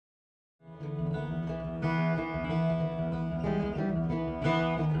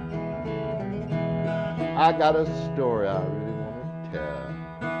I got a story I really want to tell.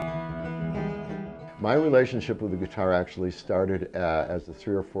 My relationship with the guitar actually started as a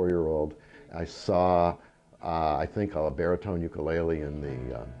 3 or 4-year-old. I saw, I think, a baritone ukulele in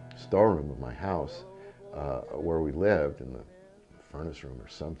the storeroom of my house where we lived, in the furnace room or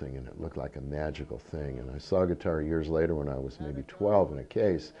something, and it looked like a magical thing. And I saw a guitar years later when I was maybe 12 in a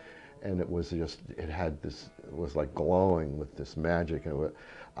case, and it was just, it had this, it was like glowing with this magic. And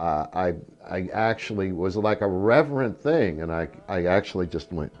I actually was like a reverent thing, and I actually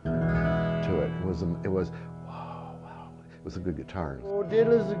just went to it. It was, wow, wow. It was a good guitar. Oh,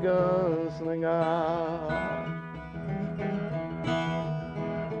 diddly's a gunslinger.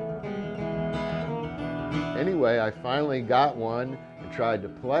 Anyway, I finally got one and tried to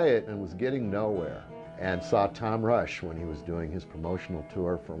play it and was getting nowhere. And saw Tom Rush when he was doing his promotional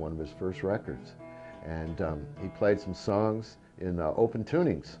tour for one of his first records. And he played some songs in open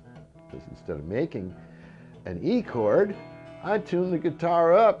tunings. Because instead of making an E chord, I tuned the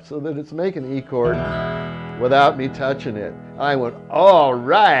guitar up so that it's making an E chord without me touching it. I went, all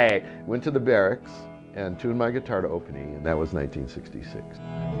right! Went to the barracks and tuned my guitar to open E, and that was 1966.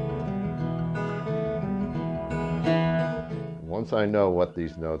 Once I know what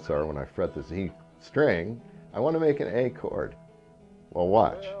these notes are when I fret this E string, I want to make an A chord. Well,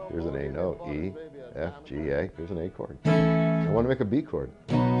 watch. Here's an A note, E, F, G, A. Here's an A chord. I want to make a B chord.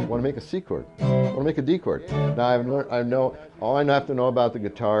 I want to make a C chord. I want to make a D chord. Now all I have to know about the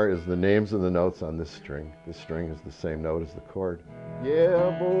guitar is the names of the notes on this string. This string is the same note as the chord.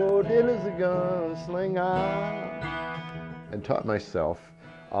 Yeah, Bo Diddly's a gunslinger. And taught myself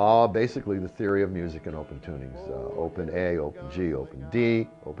basically the theory of music and open tunings. Open A, open G, open D,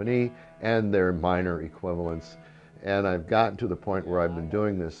 open E, and their minor equivalents. And I've gotten to the point where I've been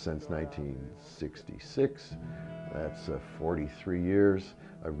doing this since 1966. That's 43 years.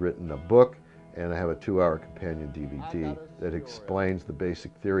 I've written a book, and I have a 2-hour companion DVD that explains the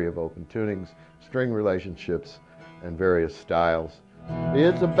basic theory of open tunings, string relationships, and various styles.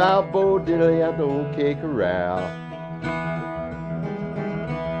 It's about Bo Diddley at the OK Corral.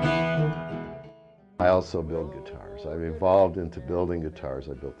 I also build guitars. I've evolved into building guitars.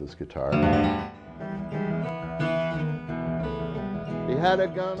 I built this guitar. He had a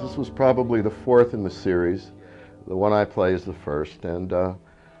gun. This was probably the 4th in the series. The one I play is the 1st. And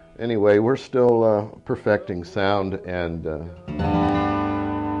anyway, we're still perfecting sound. And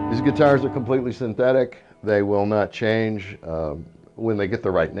these guitars are completely synthetic. They will not change when they get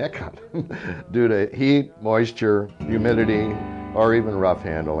the right neck on them due to heat, moisture, humidity, or even rough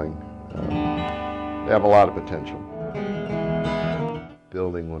handling. They have a lot of potential.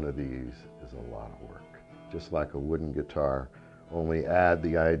 Building one of these is a lot of work. Just like a wooden guitar, only add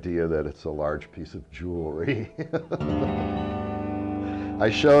the idea that it's a large piece of jewelry.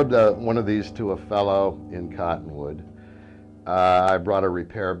 I showed one of these to a fellow in Cottonwood. I brought a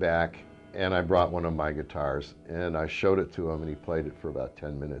repair back, and I brought one of my guitars, and I showed it to him, and he played it for about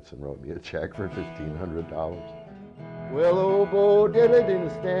 10 minutes and wrote me a check for $1,500. Well, old Bo Diddley didn't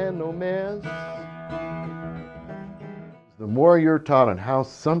stand no mess. The more you're taught on how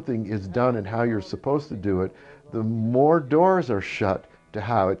something is done and how you're supposed to do it, the more doors are shut to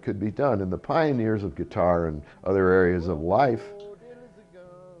how it could be done. And the pioneers of guitar and other areas of life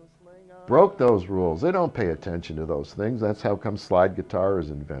broke those rules. They don't pay attention to those things. That's how come slide guitar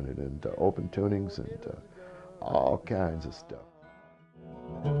is invented, and open tunings, and all kinds of stuff.